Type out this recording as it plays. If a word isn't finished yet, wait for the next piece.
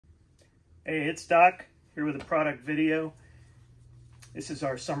Hey, it's Doc here with a product video. This is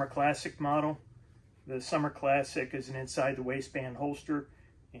our Summer Classic model. The Summer Classic is an inside the waistband holster,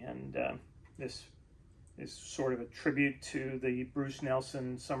 and this is sort of a tribute to the Bruce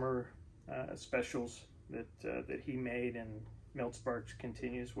Nelson summer specials that he made and Milt Sparks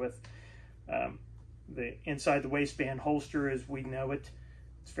continues with. The inside the waistband holster, as we know it,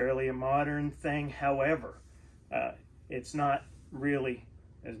 it's fairly a modern thing. However, it's not really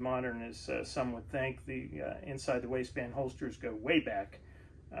as modern as some would think. The inside the waistband holsters go way back.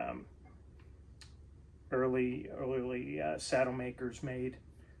 Early saddle makers made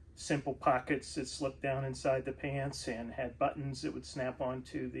simple pockets that slipped down inside the pants and had buttons that would snap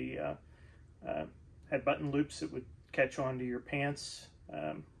onto the had button loops that would catch onto your pants,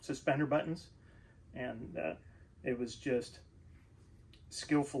 suspender buttons, and it was just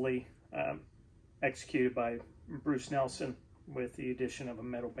skillfully executed by Bruce Nelson with the addition of a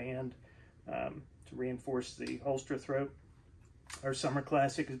metal band to reinforce the holster throat. Our Summer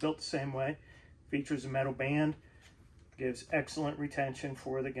Classic is built the same way. Features a metal band, gives excellent retention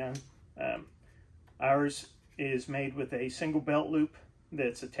for the gun. Ours is made with a single belt loop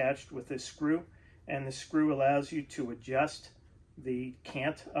that's attached with this screw, and the screw allows you to adjust the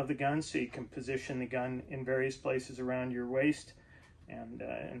cant of the gun so you can position the gun in various places around your waist and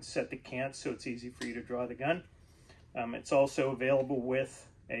set the cant so it's easy for you to draw the gun. It's also available with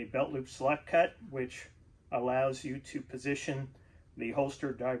a belt loop select cut, which allows you to position the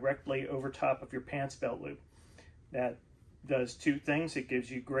holster directly over top of your pants belt loop. That does two things. It gives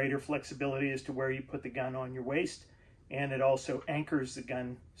you greater flexibility as to where you put the gun on your waist, and it also anchors the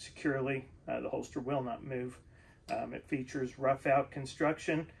gun securely. The holster will not move. It features rough out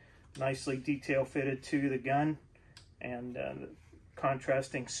construction, nicely detail fitted to the gun, and the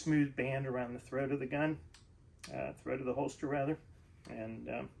contrasting smooth band around the throat of the gun. Throat of the holster rather, and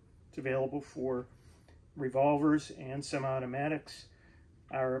it's available for revolvers and semi-automatics.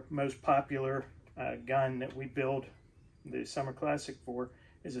 Our most popular gun that we build the Summer Classic for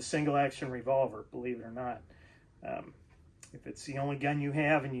is a single action revolver, believe it or not. If it's the only gun you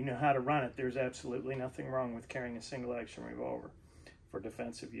have and you know how to run it, there's absolutely nothing wrong with carrying a single action revolver for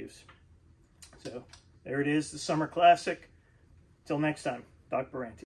defensive use. So there it is, the Summer Classic. Till next time, Doc Barranti.